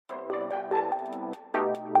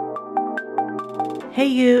Hey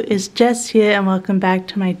you, it's Jess here and welcome back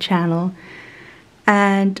to my channel.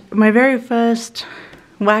 And my very first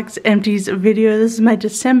wax empties video. This is my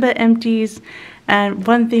December empties, and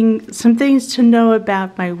some things to know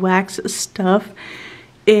about my wax stuff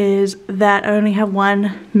is that I only have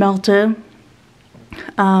one melter.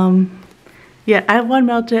 Yeah, I have one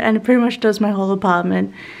melter and it pretty much does my whole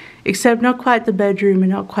apartment, except not quite the bedroom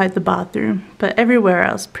and not quite the bathroom, but everywhere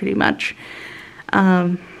else pretty much.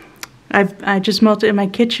 I just melt it in my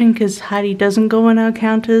kitchen because Heidi doesn't go on our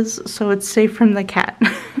counters, so it's safe from the cat.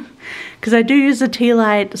 Because I do use a tea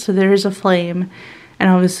light, so there is a flame, and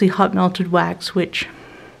obviously hot melted wax, which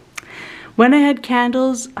when I had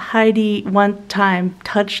candles, Heidi one time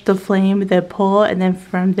touched the flame with her paw, and then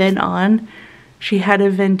from then on, she had a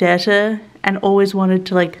vendetta and always wanted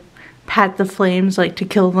to like pat the flames, like to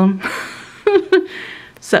kill them.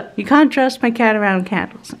 So you can't trust my cat around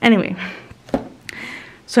candles. Anyway.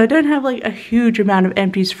 So I don't have like a huge amount of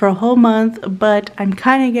empties for a whole month, but I'm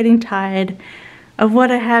kind of getting tired of what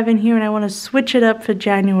I have in here and I want to switch it up for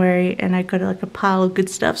January, and I got like a pile of good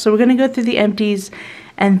stuff. So we're going to go through the empties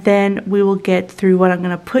and then we will get through what I'm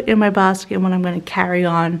going to put in my basket and what I'm going to carry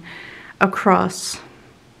on across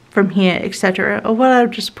from here, etc. Or what I'll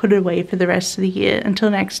just put away for the rest of the year until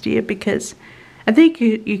next year, because I think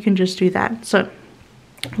you can just do that. So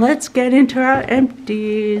let's get into our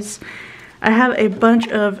empties. I have a bunch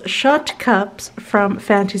of shot cups from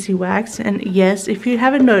Fantasy Wax, and yes, if you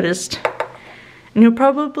haven't noticed, and you'll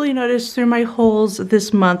probably notice through my hauls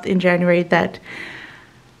this month in January that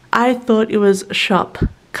I thought it was shop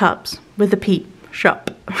cups with a P, shop.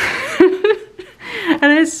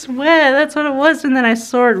 And I swear that's what it was, and then I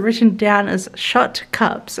saw it written down as shot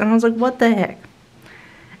cups, and I was like, what the heck?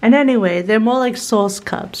 And anyway, they're more like sauce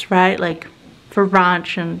cups, right? Like for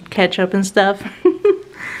ranch and ketchup and stuff.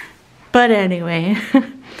 But anyway,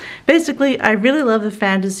 basically I really love the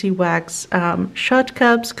Fantasy Wax shot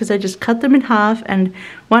cups because I just cut them in half, and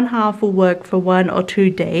one half will work for 1 or 2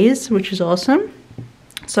 days, which is awesome.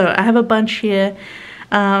 So I have a bunch here.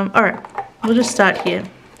 Alright, we'll just start here.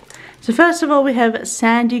 So first of all, we have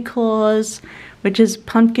Sandy Claus, which is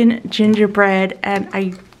pumpkin gingerbread,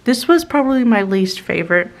 and this was probably my least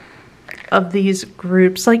favorite of these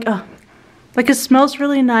groups. Like it smells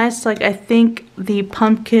really nice. Like I think the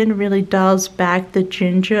pumpkin really dials back the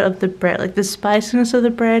ginger of the bread, like the spiciness of the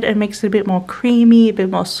bread, and makes it a bit more creamy, a bit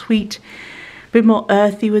more sweet, a bit more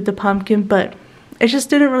earthy with the pumpkin, but it just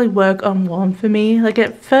didn't really work on warm for me. Like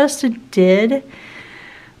at first it did,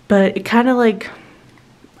 but it kind of like,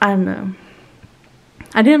 I don't know.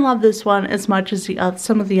 I didn't love this one as much as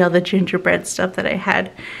some of the other gingerbread stuff that I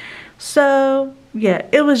had. So yeah,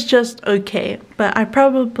 it was just okay, but I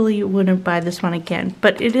probably wouldn't buy this one again,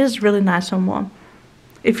 but it is really nice on warm.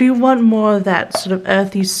 If you want more of that sort of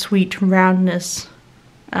earthy, sweet roundness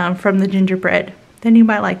from the gingerbread, then you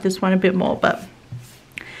might like this one a bit more, but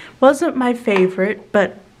wasn't my favorite,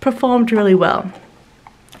 but performed really well.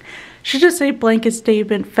 Should just say blanket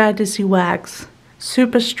statement, Fantasy Wax,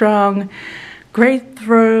 super strong, great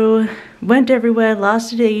throw, went everywhere,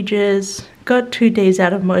 lasted ages, got 2 days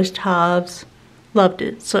out of most halves. Loved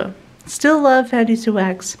it. So still love Fantasy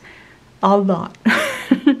Wax a lot.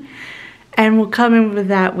 And we'll come in with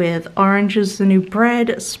that with Orange is the New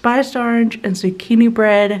Bread, spiced orange, and zucchini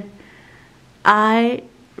bread. I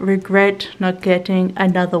regret not getting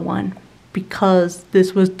another one because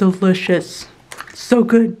this was delicious. So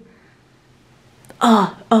good.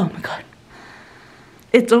 Oh my god.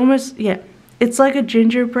 It's almost, yeah, it's like a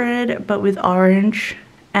gingerbread but with orange,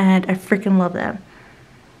 and I freaking love that.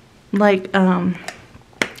 Like,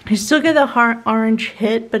 you still get the orange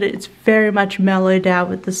hit, but it's very much mellowed out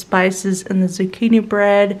with the spices and the zucchini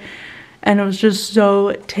bread, and it was just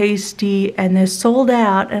so tasty, and they're sold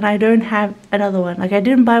out, and I don't have another one. Like, I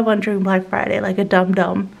didn't buy one during Black Friday, like a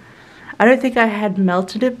dum-dum. I don't think I had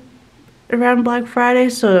melted it around Black Friday,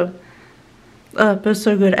 so, it was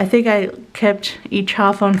so good. I think I kept each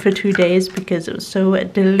half on for 2 days because it was so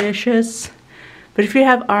delicious. But if you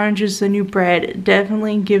have Orange is the New Bread,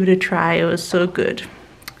 definitely give it a try. It was so good.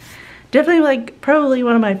 Definitely like probably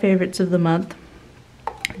one of my favorites of the month.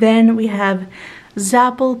 Then we have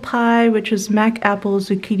Zapple Pie, which is mac apple,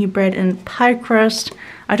 zucchini bread, and pie crust.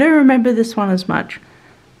 I don't remember this one as much.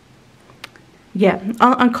 Yeah,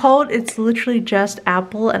 on cold it's literally just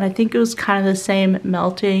apple, and I think it was kind of the same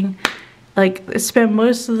melting. Like it spent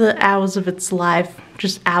most of the hours of its life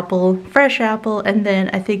just apple, fresh apple, and then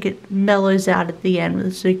I think it mellows out at the end with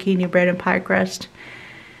zucchini bread and pie crust.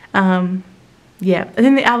 Yeah, I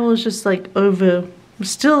think the apple was just like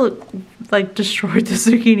still like destroyed the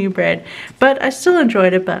zucchini bread, but I still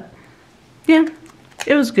enjoyed it. But yeah,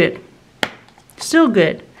 it was good. Still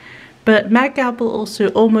good. But MAC Apple also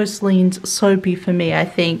almost leans soapy for me, I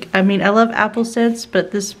think. I mean, I love apple scents,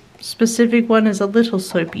 but this specific one is a little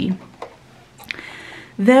soapy.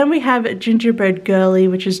 Then we have Gingerbread Girly,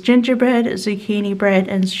 which is gingerbread, zucchini bread,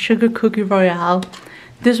 and sugar cookie royale.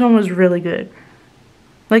 This one was really good.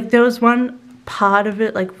 Like, there was one part of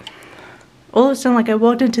it, like, all of a sudden, like, I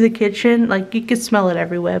walked into the kitchen, like, you could smell it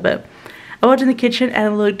everywhere, but I walked in the kitchen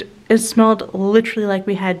and it smelled literally like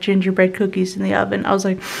we had gingerbread cookies in the oven. I was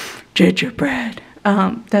like, gingerbread.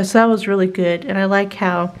 That was really good, and I like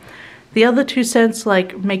how the other two scents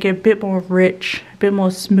like make it a bit more rich, a bit more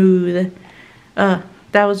smooth.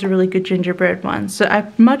 That was a really good gingerbread one. So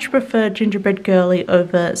I much prefer Gingerbread Girly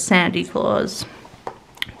over Sandy Claus,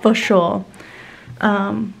 for sure.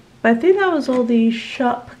 But I think that was all the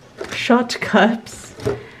shot cups.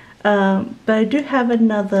 But I do have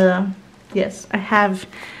another. Yes, I have.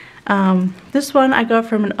 This one I got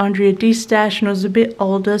from an Andrea D stash and it was a bit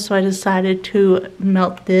older, so I decided to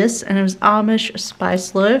melt this, and it was Amish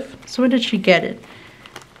Spice Loaf. So when did she get it?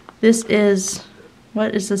 This is,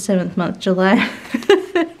 what is the 7th month? July.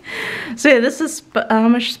 So yeah, this is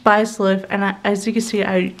Amish Spice Loaf, and as you can see,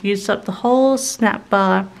 I used up the whole snap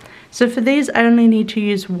bar. So for these, I only need to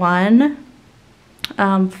use one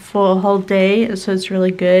for a whole day, so it's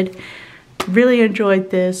really good. Really enjoyed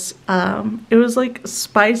this. It was like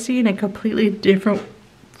spicy in a completely different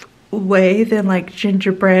way than like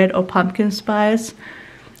gingerbread or pumpkin spice.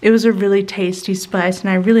 It was a really tasty spice and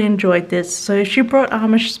I really enjoyed this. So if she brought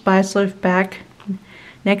Amish Spice Loaf back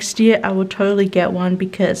next year, I will totally get one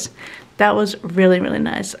because that was really, really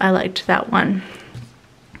nice. I liked that one.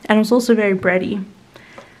 And it was also very bready.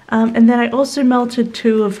 And then I also melted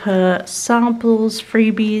 2 of her samples,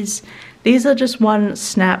 freebies. These are just one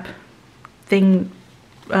snap thing,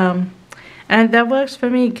 and that works for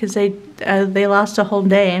me because they last a whole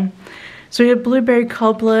day. So we had blueberry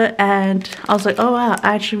cobbler, and I was like, oh wow,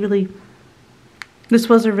 this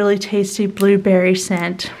was a really tasty blueberry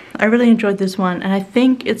scent. I really enjoyed this one, and I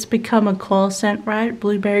think it's become a core scent, right?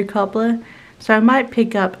 Blueberry cobbler. So I might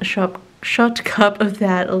pick up a shot cup of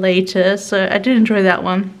that later. So I did enjoy that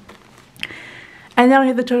one. And then we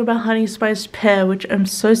have to talk about honey spiced pear, which I'm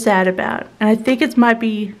so sad about, and I think it might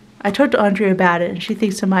be. I talked to Andrea about it and she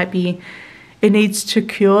thinks it needs to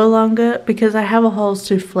cure longer because I have a whole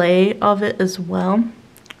souffle of it as well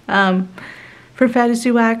for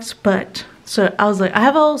Fantasy Wax. But so I was like, I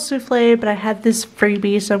have a whole souffle, but I had this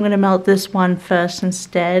freebie, so I'm going to melt this one first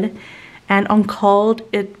instead. And on cold,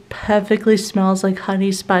 it perfectly smells like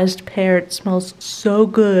honey spiced pear. It smells so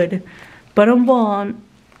good. But on warm,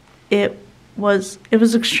 it was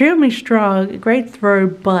extremely strong, a great throw,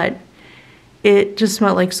 but it just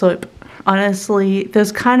smelled like soap. Honestly,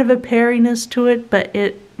 there's kind of a peariness to it, but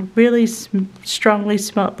it really strongly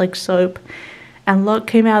smelled like soap. And Locke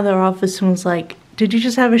came out of their office and was like, did you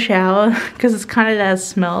just have a shower? Because it's kind of that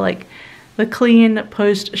smell, like the clean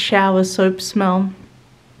post-shower soap smell.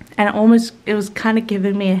 And it was kind of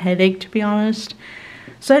giving me a headache, to be honest.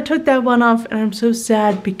 So I took that one off, and I'm so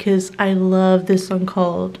sad because I love this on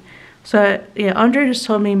cold. So yeah, Andre just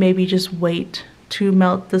told me maybe just wait to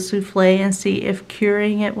melt the souffle and see if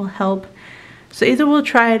curing it will help. So either we'll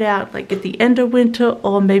try it out like at the end of winter,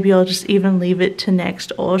 or maybe I'll just even leave it to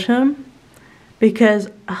next autumn because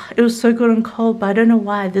it was so good on cold, but I don't know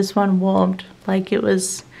why this one warmed. Like it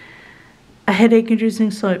was a headache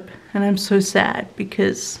inducing soap, and I'm so sad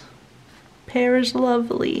because pear is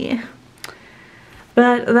lovely.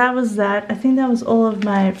 But that was that. I think that was all of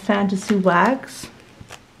my fantasy wax.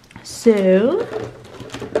 So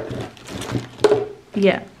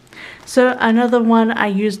yeah, so another one I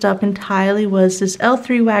used up entirely was this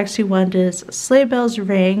L3 Waxy Wonders Sleigh Bells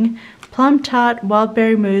Ring, Plum Tart,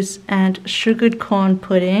 Wildberry Mousse, and Sugared Corn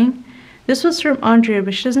Pudding. This was from Andrea,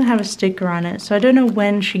 but she doesn't have a sticker on it, so I don't know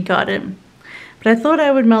when she got it. But I thought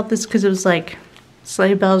I would melt this because it was like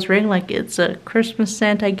Sleigh Bells Ring, like it's a Christmas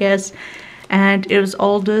scent, I guess. And it was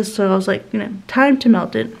older, so I was like, time to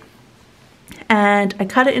melt it. And I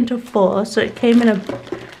cut it into 4, so it came in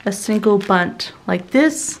a single bunt like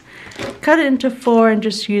this. Cut it into 4 and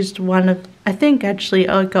just used one of, I think actually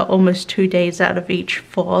I got almost 2 days out of each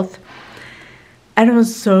 4th. And it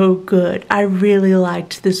was so good. I really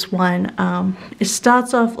liked this one. It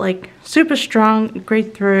starts off like super strong,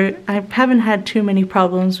 great throw. I haven't had too many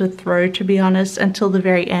problems with throw, to be honest, until the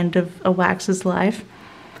very end of a wax's life.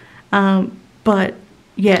 But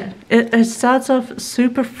yeah, it starts off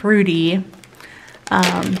super fruity.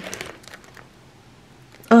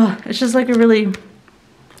 It's just like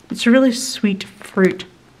it's a really sweet fruit.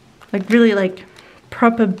 Like really like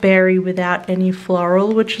proper berry without any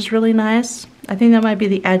floral, which is really nice. I think that might be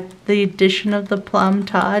the addition of the plum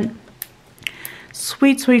tart.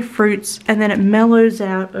 Sweet fruits, and then it mellows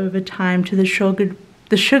out over time to the sugared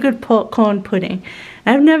corn pudding.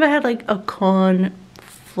 And I've never had like a corn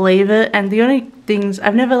flavor, and the only things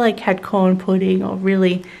I've never like had corn pudding, or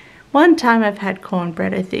really one time I've had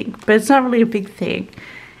cornbread, I think, but it's not really a big thing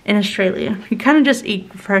in Australia. You kind of just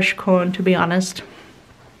eat fresh corn, to be honest.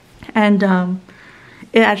 And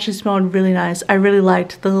it actually smelled really nice. I really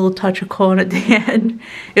liked the little touch of corn at the end.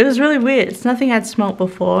 It was really weird. It's nothing I'd smelled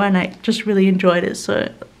before, and I just really enjoyed it. So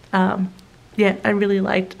yeah, I really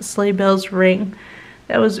liked Sleigh Bells Ring.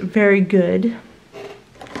 That was very good.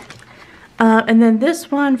 And then this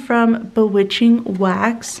one from Bewitching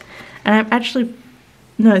Wax, and I'm actually,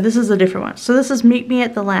 no, this is a different one. So this is Meet Me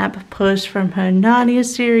at the Lamp post from her Narnia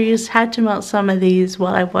series. Had to melt some of these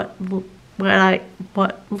while I read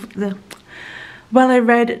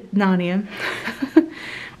Narnia.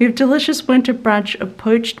 We have delicious winter brunch of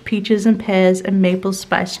poached peaches and pears and maple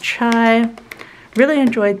spice chai. Really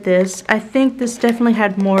enjoyed this. I think this definitely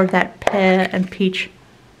had more of that pear and peach.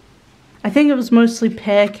 I think it was mostly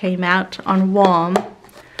pear came out on warm,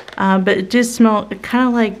 but it did smell, it kind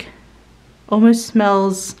of like, almost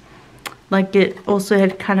smells like it also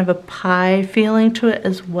had kind of a pie feeling to it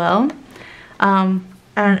as well. And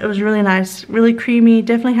it was really nice, really creamy,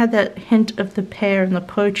 definitely had that hint of the pear and the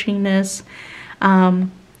poachiness.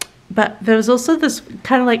 But there was also this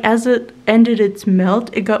kind of like, as it ended its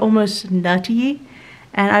melt, it got almost nutty.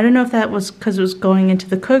 And I don't know if that was because it was going into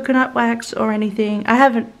the coconut wax or anything.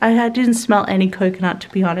 I didn't smell any coconut, to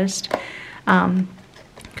be honest.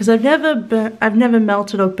 Because I've never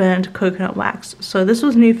melted or burned coconut wax. So this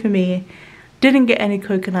was new for me. Didn't get any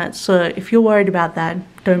coconut, so if you're worried about that,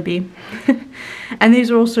 don't be. And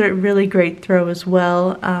these are also a really great throw as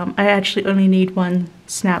well. I actually only need one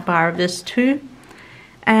snap bar of this too.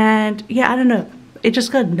 And yeah, I don't know. It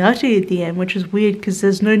just got nutty at the end, which is weird because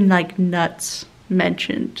there's no like nuts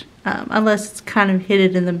mentioned. Unless it's kind of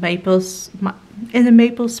hidden in the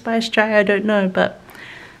maple spice chai, I don't know. But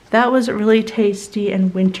that was really tasty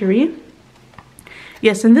and wintry.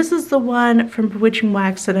 Yes, and this is the one from Bewitching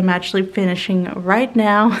Wax that I'm actually finishing right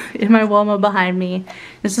now in my warmer behind me.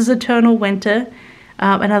 This is Eternal Winter,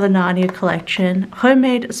 another Narnia collection.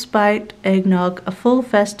 Homemade spiked eggnog, a full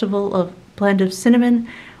festival of blend of cinnamon,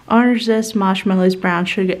 orange zest, marshmallows, brown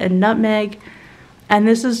sugar, and nutmeg. And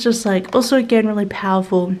this is just like, also again, really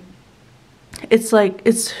powerful. It's like,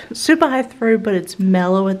 it's super high throw, but it's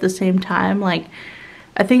mellow at the same time. Like,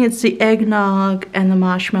 I think it's the eggnog and the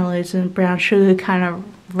marshmallows and brown sugar kind of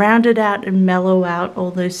rounded out and mellow out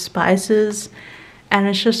all those spices. And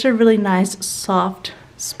it's just a really nice, soft,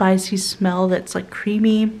 spicy smell that's like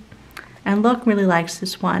creamy. And Locke really likes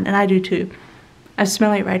this one, and I do too. I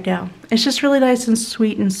smell it right now. It's just really nice and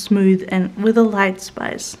sweet and smooth and with a light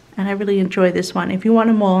spice. And I really enjoy this one. If you want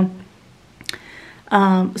a more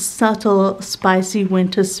subtle, spicy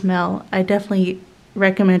winter smell, I definitely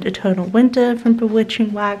recommend Eternal Winter from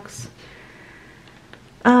Bewitching Wax.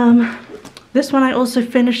 This one I also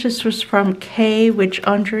finished. This was from Kae, which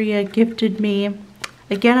Andrea gifted me.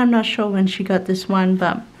 Again, I'm not sure when she got this one,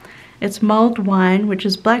 but it's mulled wine, which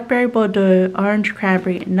is blackberry Bordeaux, orange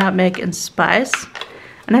cranberry, nutmeg, and spice.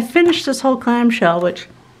 And I finished this whole clamshell, which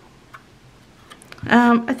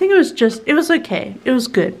I think it was okay. It was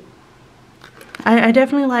good. I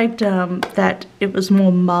definitely liked that it was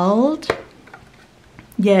more mulled.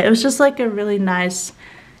 Yeah, it was just like a really nice,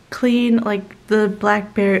 clean, like the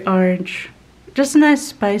blackberry orange, just a nice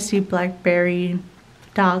spicy blackberry,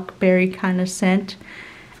 dark berry kind of scent.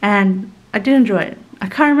 And I did enjoy it. I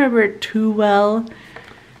can't remember it too well,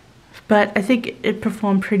 but I think it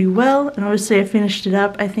performed pretty well. And obviously I finished it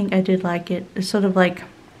up. I think I did like it. It's sort of like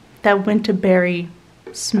that winter berry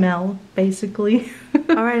smell, basically.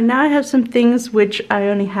 Alright, now I have some things which I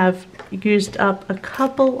only have used up a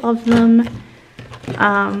couple of them.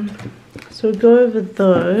 So we'll go over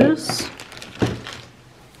those.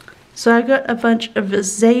 So I got a bunch of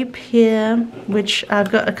Zape here, which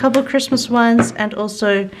I've got a couple Christmas ones, and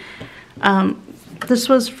also this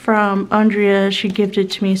was from Andrea. She gifted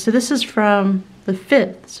to me. So this is from the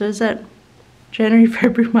 5th. So is that January,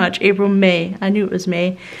 February, March, April, May? I knew it was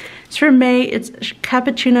May. It's from May. It's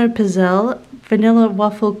cappuccino pizzelle, vanilla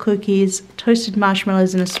waffle cookies, toasted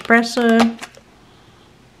marshmallows, and espresso.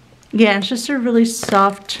 Yeah, it's just a really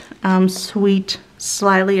soft, sweet,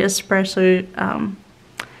 slightly espresso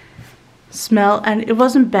smell, and it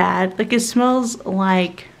wasn't bad. Like, it smells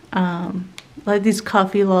like these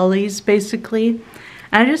coffee lollies, basically.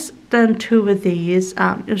 And I just done 2 of these.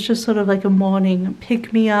 It was just sort of like a morning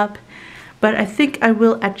pick-me-up. But I think I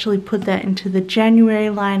will actually put that into the January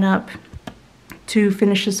lineup to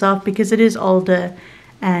finish this off, because it is older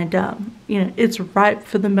and you know, it's ripe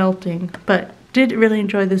for the melting. But did really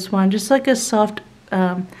enjoy this one, just like a softer,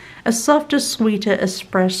 sweeter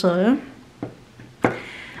espresso.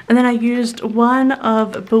 And then I used one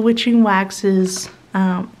of Bewitching Wax's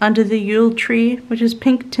Under the Yule Tree, which is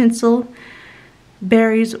pink tinsel,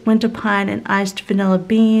 berries, winter pine, and iced vanilla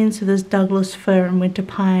beans. So there's Douglas fir and winter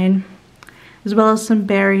pine, as well as some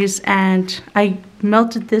berries. And I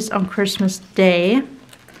melted this on Christmas Day.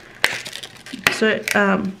 So,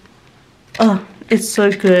 oh, it's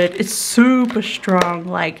so good. It's super strong.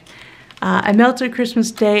 Like, I melted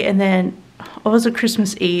Christmas Day, and then, or was it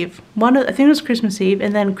Christmas Eve? I think it was Christmas Eve,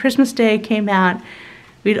 and then Christmas Day came out.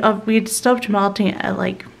 We'd stopped melting at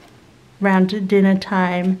like around dinner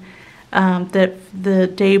time,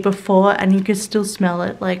 the day before, and you could still smell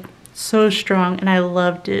it, like so strong, and I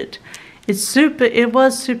loved it. It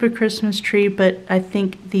was super Christmas tree, but I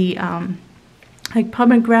think the like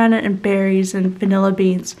pomegranate and berries and vanilla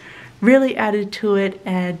beans really added to it,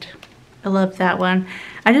 and I love that one.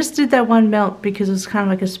 I just did that one melt because it's kind of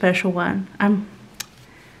like a special one.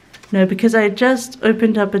 No, because I just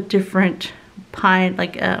opened up a different pine,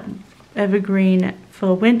 like evergreen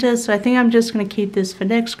for winter. So I think I'm just going to keep this for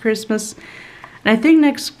next Christmas. And I think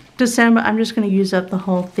next December I'm just going to use up the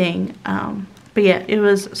whole thing. But yeah, it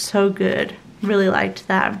was so good. Really liked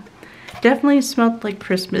that. Definitely smelled like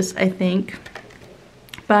Christmas, I think.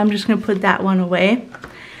 But I'm just going to put that one away.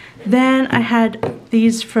 Then I had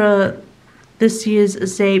these for this year's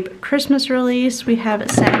Zape Christmas release. We have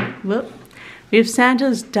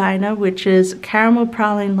Santa's Diner, which is caramel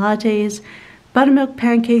praline lattes, buttermilk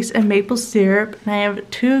pancakes, and maple syrup. And I have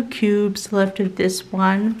 2 cubes left of this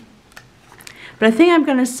one. But I think I'm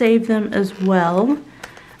going to save them as well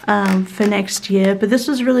for next year. But this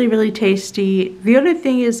was really, really tasty. The only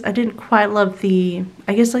thing is I didn't quite love the,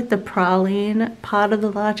 I guess like the praline part of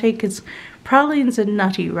the latte, because pralines are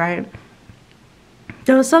nutty, right?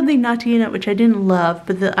 There was something nutty in it which I didn't love,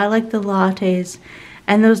 but I like the lattes.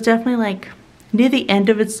 And there was definitely like, near the end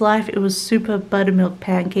of its life, it was super buttermilk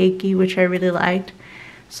pancakey, which I really liked.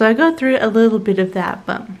 So I got through a little bit of that,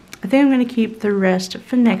 but I think I'm going to keep the rest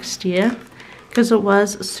for next year, because it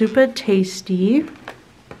was super tasty.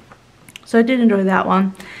 So I did enjoy that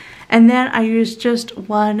one. And then I used just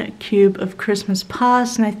 1 cube of Christmas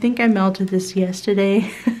Pass, and I think I melted this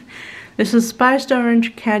yesterday. This is spiced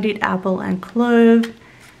orange, candied apple, and clove.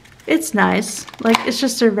 It's nice. Like, it's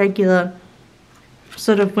just a regular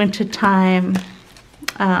sort of wintertime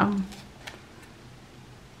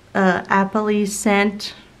apple-y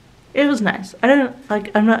scent. It was nice. I'm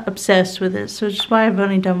not obsessed with it, so it's why I've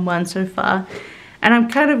only done 1 so far. And I'm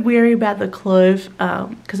kind of weary about the clove,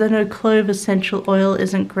 because I know clove essential oil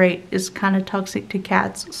isn't great. It's kind of toxic to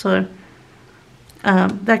cats, so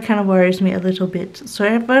that kind of worries me a little bit. So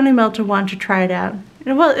I've only melted 1 to try it out.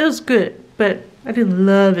 And well, it was good, but I didn't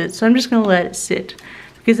love it, so I'm just going to let it sit,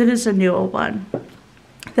 because it is a newer one.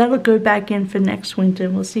 That'll go back in for next winter,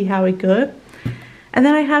 and we'll see how we go. And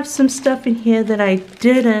then I have some stuff in here that I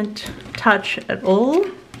didn't touch at all.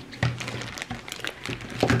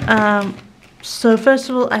 So first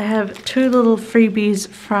of all, I have 2 little freebies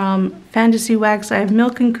from Fantasy Wax. I have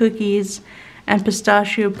milk and cookies and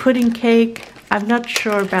pistachio pudding cake. I'm not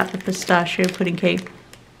sure about the pistachio pudding cake.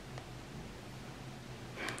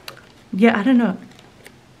 Yeah, I don't know.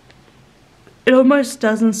 It almost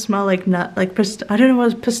doesn't smell like nut, I don't know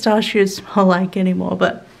what pistachios smell like anymore,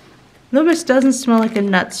 but it almost doesn't smell like a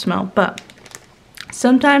nut smell. But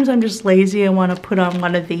sometimes I'm just lazy and want to put on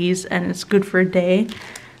one of these, and it's good for a day.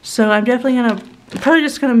 So I'm definitely probably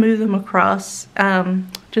just gonna move them across,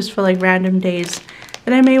 just for like random days.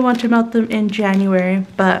 Then I may want to melt them in January,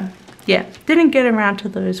 but yeah, didn't get around to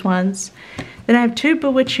those ones. Then I have 2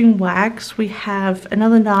 Bewitching Wax. We have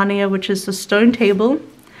another Narnia, which is the Stone Table,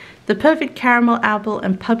 the Perfect Caramel Apple,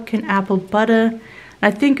 and Pumpkin Apple Butter. I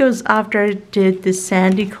think it was after I did the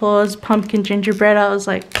Sandy Claus Pumpkin Gingerbread, I was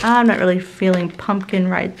like, I'm not really feeling pumpkin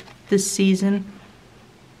right this season.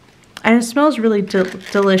 And it smells really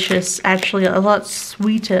delicious, actually, a lot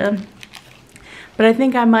sweeter. But I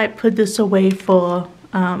think I might put this away for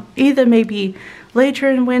either maybe later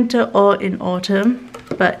in winter or in autumn.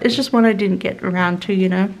 But it's just one I didn't get around to, you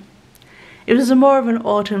know. It was more of an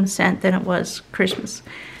autumn scent than it was Christmas.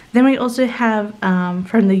 Then we also have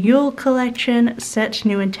from the Yule collection, Set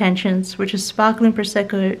New Intentions, which is sparkling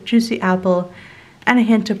Prosecco, juicy apple, and a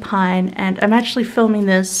hint of pine. And I'm actually filming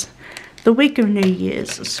this the week of New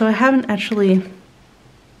Year's, so I haven't actually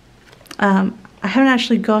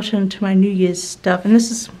gotten to my New Year's stuff, and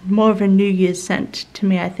this is more of a New Year's scent to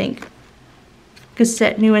me, I think.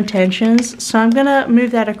 Set New Intentions. So I'm gonna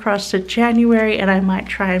move that across to January, and I might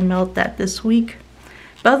try and melt that this week.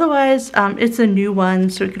 But otherwise, it's a new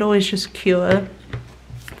one, so it could always just cure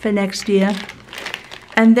for next year.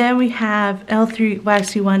 And then we have L3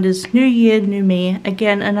 Waxy Wonders New Year, New Me.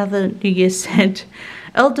 Again, another New Year scent.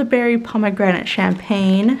 Elderberry Pomegranate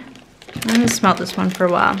Champagne. I'm gonna smell this one for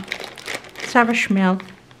a while. Let's have a smell.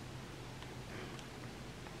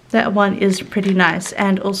 That one is pretty nice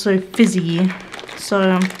and also fizzy.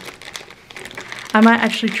 So I might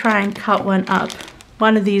actually try and cut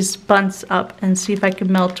one of these bunts up, and see if I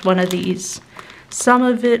can melt one of these. Some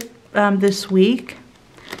of it this week.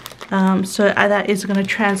 So that is going to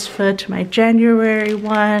transfer to my January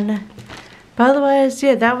one. But otherwise,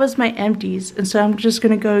 yeah, that was my empties. And so I'm just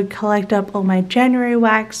going to go collect up all my January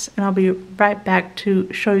wax, and I'll be right back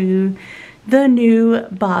to show you the new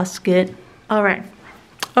basket.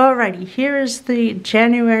 Alrighty, here is the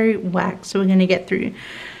January wax. So we're going to get through.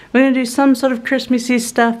 We're going to do some sort of Christmassy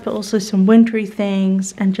stuff, but also some wintry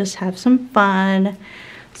things, and just have some fun.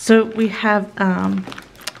 So we have,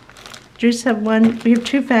 we have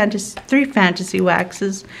three fantasy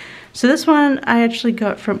waxes. So this one I actually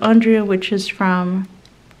got from Andrea, which is from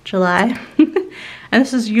July. And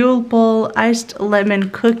this is Yule Ball Iced Lemon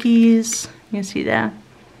Cookies. You can see that.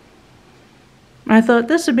 I thought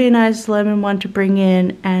this would be a nice lemon one to bring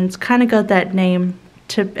in, and it's kind of got that name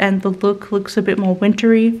and the look looks a bit more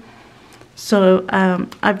wintry. So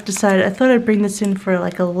I've decided, I thought I'd bring this in for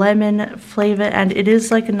like a lemon flavor, and it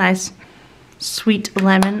is like a nice sweet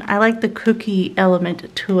lemon. I like the cookie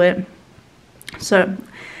element to it. So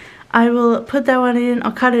I will put that one in.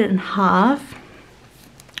 I'll cut it in half.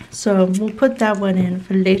 So we'll put that one in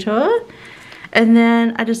for later. And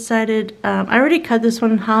then I decided, I already cut this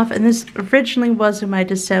one in half, and this originally was in my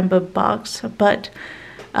December box, but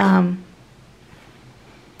I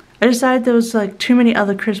decided there was like too many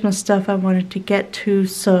other Christmas stuff I wanted to get to,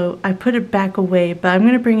 so I put it back away, but I'm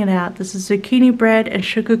going to bring it out. This is zucchini bread and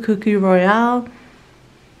sugar cookie royale.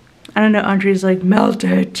 I don't know, Andrea's like, melt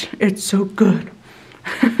it, it's so good.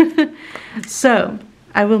 So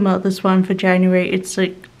I will melt this one for January. It's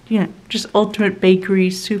like, you know, just ultimate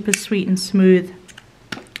bakery, super sweet and smooth.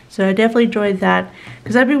 So I definitely enjoyed that,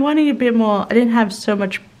 because I've been wanting a bit more. I didn't have so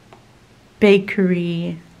much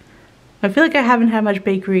bakery. I feel like I haven't had much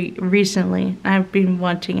bakery recently. I've been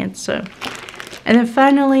wanting it, so. And then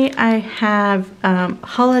finally I have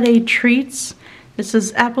holiday treats. This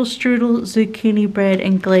is apple strudel, zucchini bread,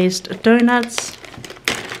 and glazed donuts.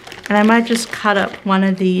 And I might just cut up one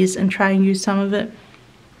of these and try and use some of it.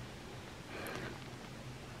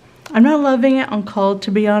 I'm not loving it on cold,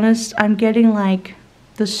 to be honest. I'm getting like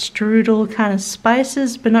the strudel kind of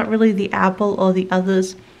spices, but not really the apple or the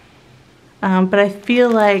others. But I feel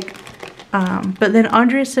like, but then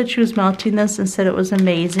Andrea said she was melting this and said it was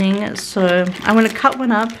amazing. So I'm going to cut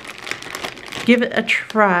one up, give it a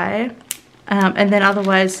try, and then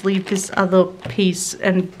otherwise leave this other piece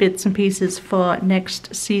and bits and pieces for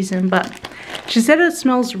next season. But she said it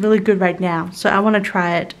smells really good right now, so I want to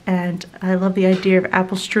try it, and I love the idea of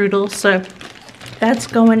apple strudel, so that's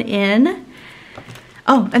going in.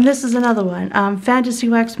 Oh, and this is another one, Fantasy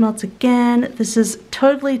Wax Melts again. This is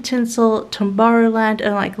Totally Tinsel Tomorrowland,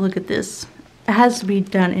 and like, look at this. It has to be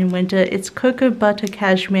done in winter. It's cocoa butter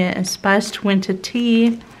cashmere and spiced winter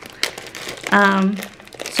tea.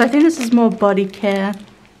 So I think this is more body care,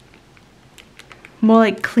 more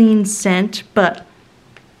like clean scent, but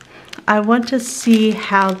I want to see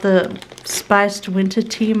how the spiced winter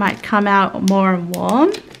tea might come out more and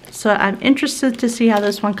warm. So I'm interested to see how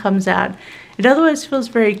this one comes out. It otherwise feels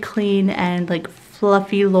very clean and like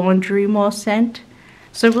fluffy laundry more scent.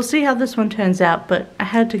 So we'll see how this one turns out, but I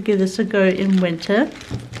had to give this a go in winter.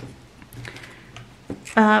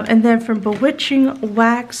 And then from Bewitching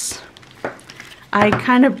Wax, I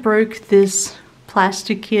kind of broke this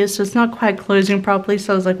plastic here, so it's not quite closing properly.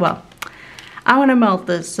 So I was like, well, I want to melt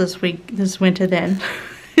this winter then.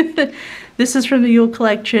 This is from the Yule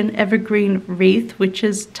Collection Evergreen Wreath, which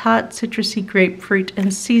is tart, citrusy grapefruit,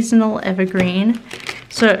 and seasonal evergreen.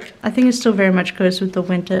 So I think it still very much goes with the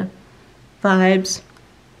winter vibes.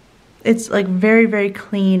 It's like very, very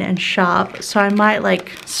clean and sharp. So I might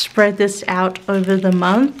like spread this out over the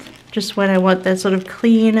month, just when I want that sort of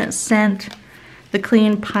clean scent, the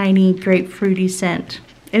clean piney grapefruity scent.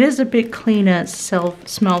 It is a bit cleaner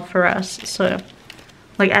smell for us, so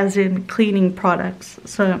like as in cleaning products.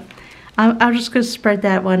 So I'm just going to spread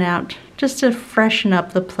that one out just to freshen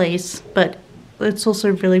up the place, but it's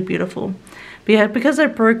also really beautiful. But yeah, because I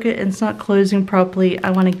broke it and it's not closing properly,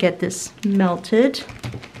 I want to get this melted.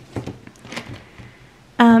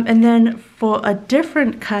 And then for a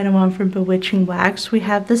different kind of one from Bewitching Wax, we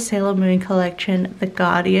have the Sailor Moon collection, The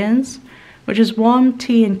Guardians, which is warm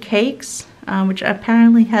tea and cakes, which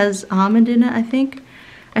apparently has almond in it, I think.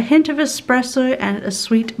 A hint of espresso and a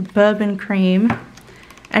sweet bourbon cream.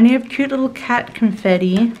 And you have cute little cat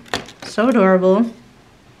confetti. So adorable.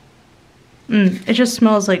 It just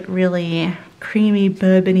smells like really creamy,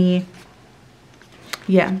 bourbony.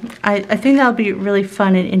 Yeah, I think that'll be really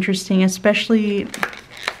fun and interesting, especially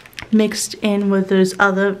mixed in with those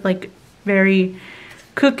other like very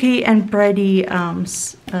cookie and bready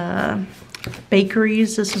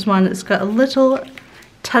bakeries. This is one that's got a little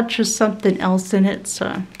touch of something else in it,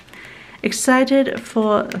 so excited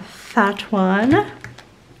for that one.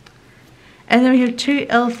 And then we have two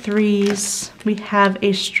L3s. We have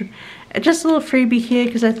just a little freebie here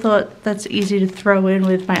because I thought that's easy to throw in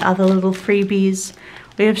with my other little freebies.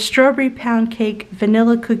 We have strawberry pound cake,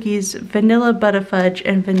 vanilla cookies, vanilla butterfudge,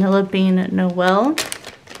 and vanilla bean Noel.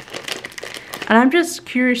 And I'm just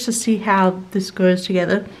curious to see how this goes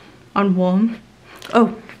together on warm.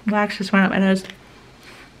 Oh, wax just went up my nose.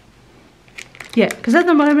 Yeah, because at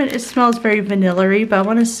the moment it smells very vanilla-y, but I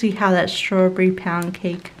want to see how that strawberry pound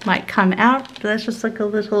cake might come out. But that's just like a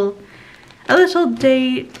little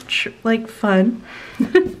day like fun.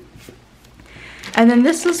 And then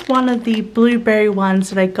this is one of the blueberry ones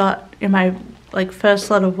that I got in my like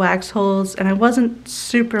first lot of wax hauls, and I wasn't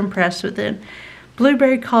super impressed with it.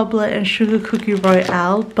 Blueberry cobbler and sugar cookie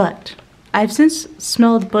royale, but I've since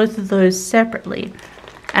smelled both of those separately,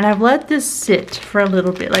 and I've let this sit for a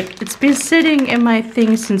little bit. Like, it's been sitting in my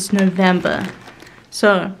thing since November,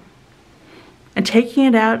 so and taking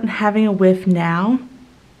it out and having a whiff now,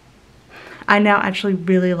 I now actually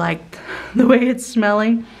really like the way it's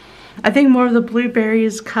smelling. I think more of the blueberry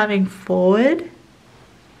is coming forward,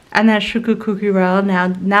 and that sugar cookie royale now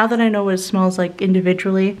that I know what it smells like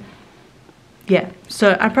individually. Yeah,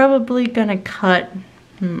 so I'm probably gonna cut.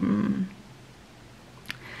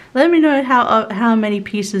 Let me know how many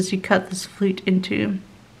pieces you cut this flute into.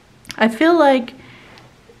 I feel like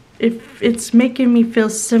if it's making me feel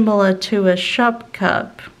similar to a shop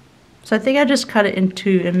cup, so I think I just cut it in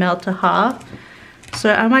two and melt to half.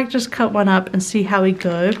 So I might just cut one up and see how we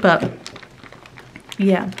go, but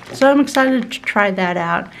yeah. So I'm excited to try that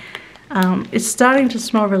out. It's starting to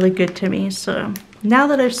smell really good to me, so now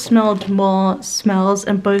that I've smelled more smells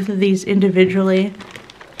and both of these individually,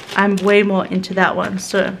 I'm way more into that one.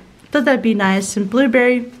 So I thought that'd be nice. And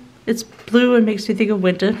blueberry, it's blue and makes me think of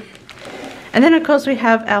winter. And then of course we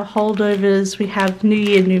have our holdovers. We have New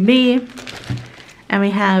Year, New Me. And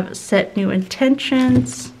we have Set New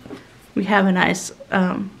Intentions. We have a nice,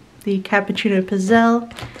 the Cappuccino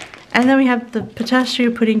Pizzelle. And then we have the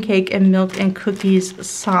pistachio pudding cake and milk and cookies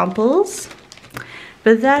samples.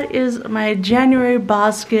 But that is my January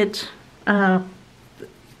basket.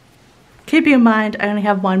 Keep in mind, I only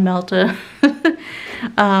have one melter.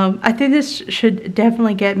 I think this should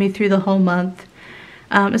definitely get me through the whole month.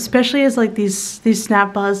 Especially as like these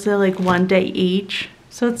snap bars, they're like 1 day each.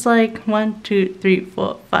 So it's like 1, 2, 3,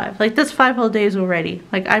 4, 5. Like that's 5 whole days already.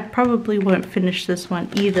 Like I probably won't finish this one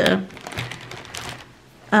either.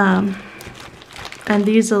 And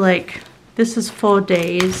these are like, this is 4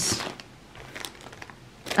 days.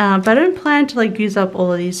 But I don't plan to like use up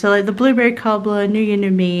all of these. So like the blueberry cobbler, New Year,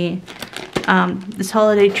 New Me, this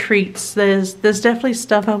holiday treats. There's definitely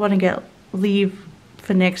stuff I want to leave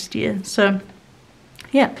for next year. So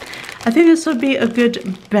yeah, I think this will be a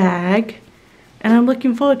good bag. And I'm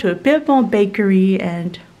looking forward to a bit more bakery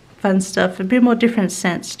and fun stuff, a bit more different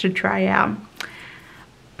scents to try out.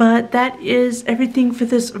 But that is everything for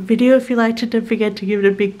this video. If you liked it, don't forget to give it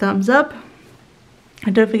a big thumbs up.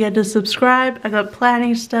 And don't forget to subscribe. I got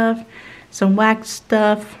planning stuff, some wax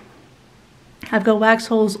stuff. I've got wax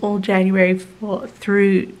hauls all January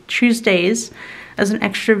through Tuesdays as an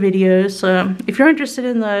extra video. So if you're interested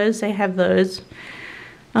in those, they have those.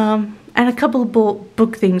 And a couple of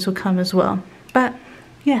book things will come as well. But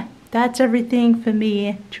yeah, that's everything for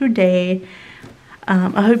me today.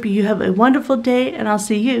 I hope you have a wonderful day, and I'll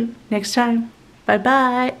see you next time. Bye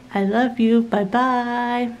bye. I love you. Bye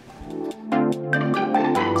bye.